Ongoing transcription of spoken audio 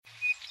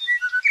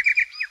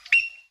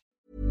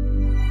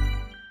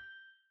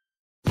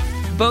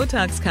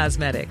Botox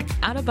Cosmetic,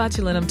 out of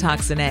botulinum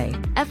toxin A,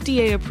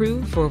 FDA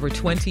approved for over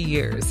 20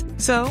 years.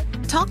 So,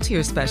 talk to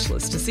your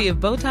specialist to see if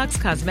Botox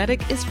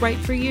Cosmetic is right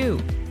for you.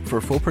 For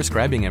full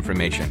prescribing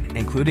information,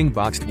 including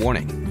boxed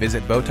warning,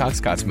 visit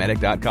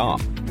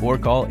BotoxCosmetic.com or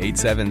call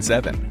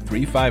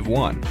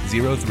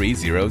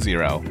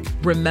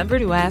 877-351-0300. Remember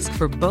to ask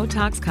for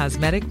Botox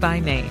Cosmetic by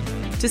name.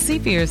 To see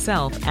for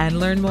yourself and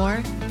learn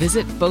more,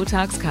 visit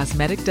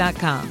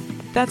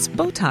BotoxCosmetic.com. That's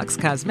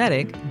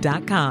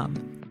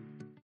BotoxCosmetic.com.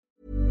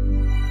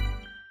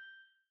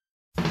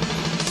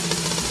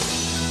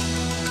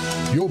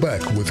 You're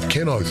back with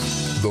Ken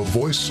Oath, the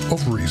voice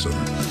of reason.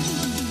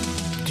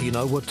 Do you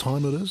know what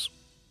time it is?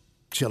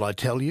 Shall I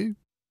tell you?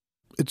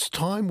 It's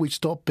time we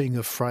stop being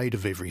afraid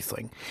of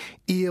everything.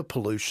 Air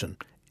pollution.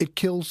 It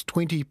kills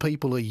 20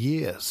 people a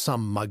year,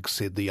 some mug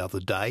said the other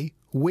day.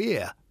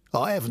 Where?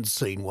 I haven't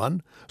seen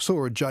one.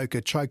 Saw a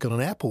joker choke on an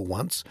apple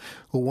once.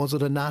 Or was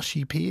it a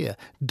nashi pear?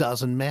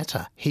 Doesn't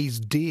matter. He's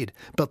dead.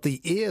 But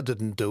the air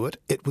didn't do it.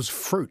 It was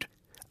fruit.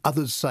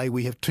 Others say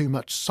we have too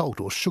much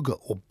salt or sugar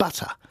or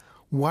butter.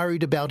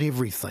 Worried about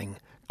everything.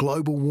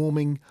 Global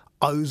warming,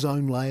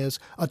 ozone layers.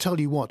 I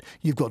tell you what,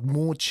 you've got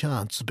more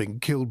chance of being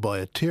killed by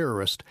a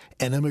terrorist,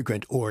 an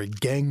immigrant or a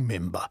gang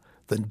member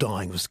than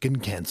dying of skin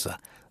cancer.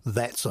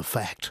 That's a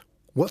fact.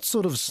 What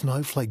sort of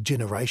snowflake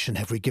generation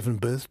have we given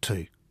birth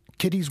to?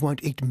 Kiddies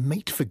won't eat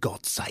meat for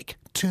God's sake.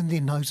 Turn their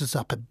noses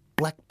up at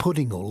black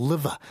pudding or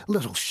liver,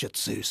 little shih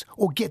tzus.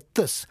 Or get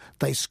this,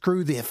 they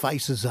screw their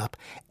faces up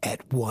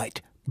at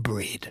white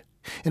bread.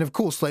 And of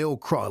course they all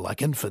cry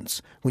like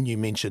infants when you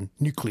mention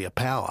nuclear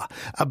power.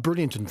 A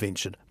brilliant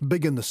invention,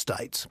 big in the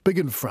States, big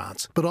in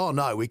France. But oh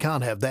no, we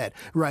can't have that.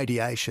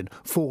 Radiation,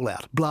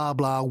 fallout, blah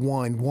blah,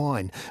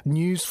 wine.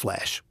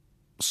 Newsflash.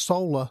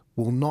 Solar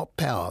will not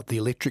power the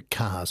electric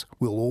cars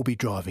we'll all be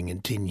driving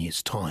in 10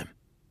 years' time.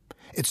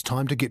 It's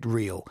time to get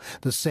real.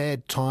 The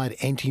sad, tired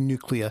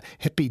anti-nuclear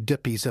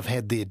hippy-dippies have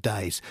had their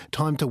days.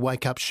 Time to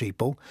wake up,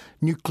 sheeple.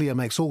 Nuclear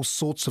makes all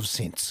sorts of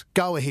sense.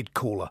 Go ahead,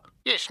 caller.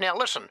 Yes, now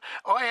listen,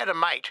 I had a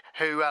mate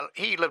who,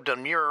 he lived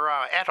on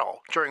Mururoa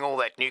Atoll during all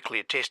that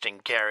nuclear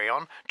testing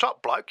carry-on.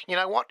 Top bloke, you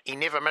know what? He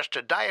never missed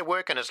a day of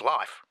work in his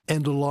life.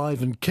 And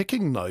alive and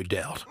kicking, no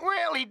doubt.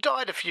 Well, he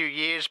died a few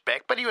years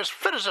back, but he was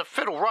fit as a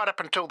fiddle right up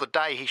until the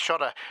day he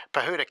shot a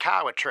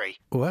Pahutakawa tree.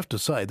 Well, I have to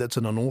say, that's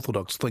an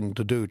unorthodox thing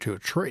to do to a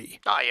tree.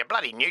 Oh, yeah,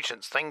 bloody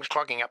nuisance things,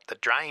 clogging up the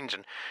drains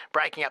and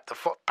breaking up the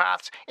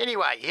footpaths.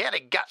 Anyway, he had a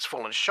guts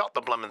full and shot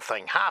the blimmin'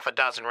 thing, half a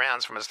dozen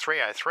rounds from his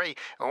 303,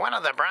 and one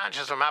of the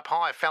branches from up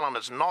high fell on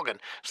his noggin,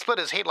 split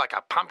his head like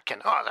a pumpkin.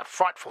 Oh, it was a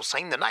frightful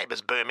scene. The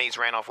neighbour's Burmese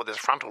ran off with his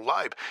frontal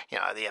lobe, you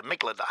know, the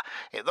amygdala.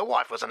 Yeah, the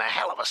wife was in a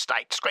hell of a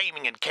state,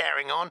 screaming and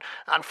carrying on.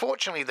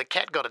 Unfortunately, the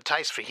cat got a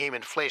taste for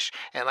human flesh,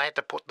 and they had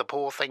to put the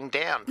poor thing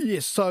down.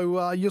 Yes,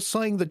 so you're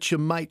saying that your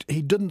mate,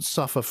 he didn't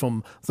suffer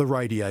from the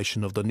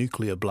radiation of the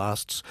nuclear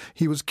blasts.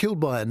 He was killed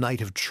by a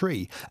native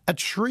tree, a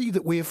tree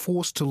that we're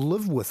forced to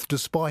live with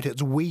despite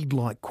its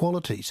weed-like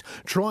qualities.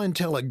 Try and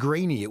tell a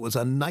greenie it was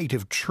a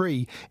native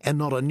tree and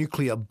not a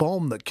nuclear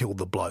bomb that killed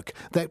the bloke.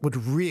 That would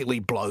really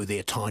blow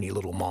their tiny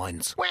little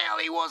minds. Well,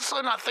 he was,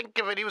 and I think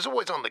of it, he was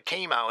always on the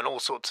chemo and all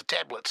sorts of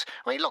tablets.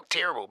 Well, he looked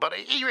terrible, but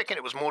he reckoned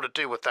it was more to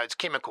do with those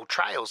chemical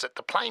trails that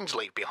the planes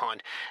leave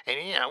behind. And,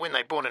 you know, when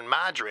they brought in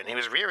margarine, he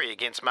was very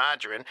against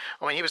margarine.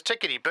 I mean, he was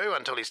tickety-boo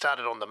until he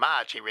started on the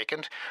march, he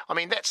reckoned. I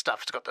mean, that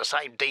stuff's got the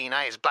same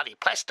DNA as bloody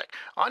plastic.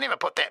 I never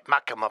put that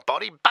muck in my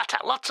body. Butter,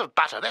 lots of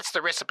butter. That's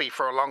the recipe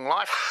for a long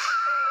life.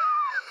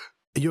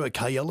 Are you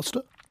okay,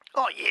 Alistair?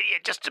 Oh, yeah,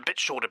 just a bit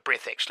short of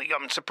breath, actually.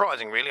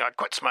 Surprising, really. I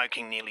quit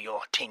smoking nearly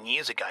 10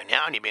 years ago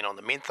now, only been on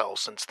the menthol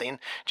since then.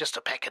 Just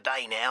a pack a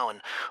day now, and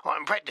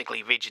I'm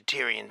practically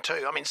vegetarian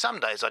too. I mean, some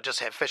days I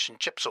just have fish and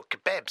chips or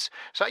kebabs.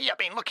 So, yeah, I've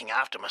been looking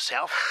after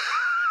myself.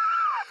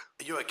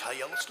 Are you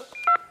okay, Alistair?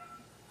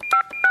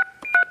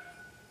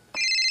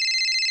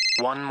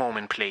 One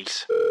moment,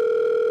 please.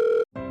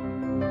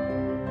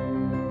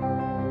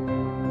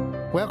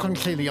 Welcome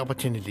to the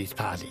Opportunities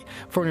Party.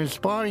 For an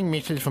inspiring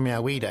message from our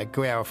leader,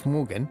 Gareth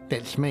Morgan,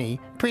 that's me,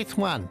 press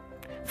 1.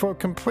 For a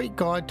complete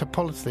guide to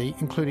policy,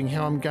 including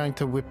how I'm going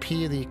to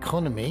repair the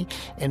economy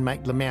and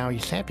make the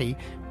Maoris happy,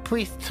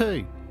 press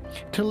 2.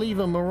 To leave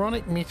a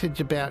moronic message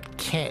about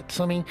cats.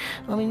 I mean,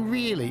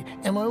 really,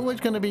 am I always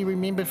going to be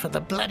remembered for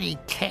the bloody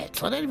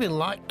cats? I don't even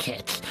like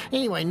cats.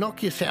 Anyway,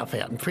 knock yourself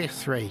out and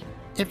press 3.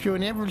 If you're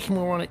an average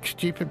moronic,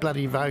 stupid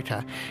bloody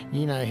voter,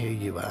 you know who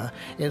you are.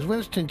 As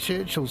Winston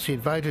Churchill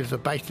said, voters are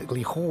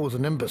basically whores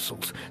and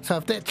imbeciles. So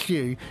if that's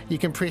you, you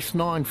can press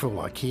 9 for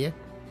all I care.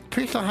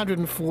 Press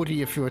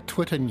 140 if you're a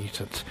Twitter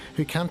nuisance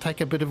who can't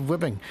take a bit of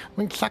wibbing. I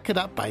mean, suck it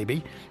up,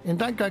 baby. And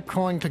don't go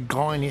crying to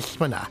Guy and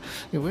Espinner.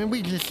 Remember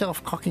your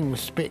self-cocking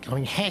respect. I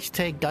mean,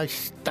 hashtag go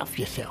stuff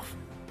yourself.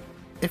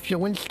 If you're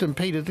Winston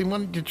Peters, then why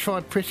don't you try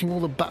pressing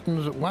all the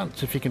buttons at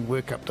once if you can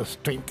work up the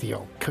strength, you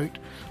old coot?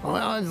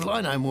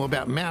 I know more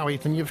about Maori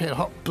than you've had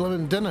hot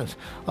blooming dinners.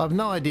 I've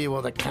no idea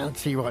what the can't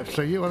see right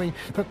through you. I mean,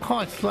 for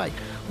Christ's sake,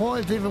 why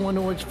is everyone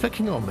always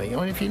picking on me? I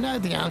mean, if you know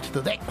the answer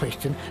to that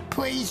question,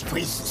 please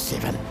press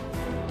 7.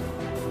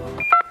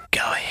 Go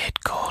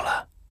ahead,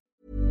 caller.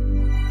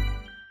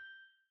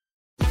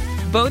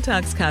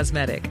 Botox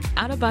Cosmetic,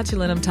 out of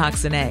botulinum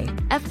toxin A,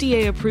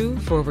 FDA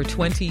approved for over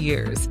 20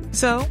 years.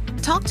 So,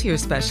 talk to your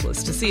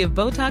specialist to see if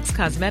Botox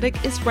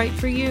Cosmetic is right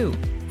for you.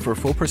 For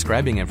full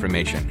prescribing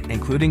information,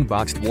 including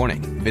boxed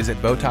warning,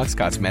 visit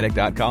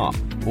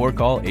BotoxCosmetic.com or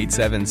call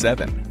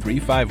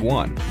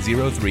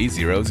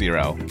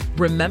 877-351-0300.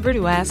 Remember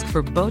to ask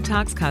for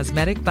Botox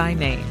Cosmetic by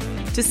name.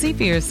 To see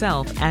for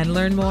yourself and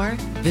learn more,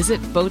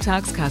 visit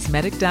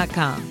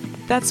BotoxCosmetic.com.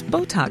 That's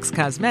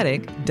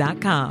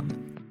BotoxCosmetic.com.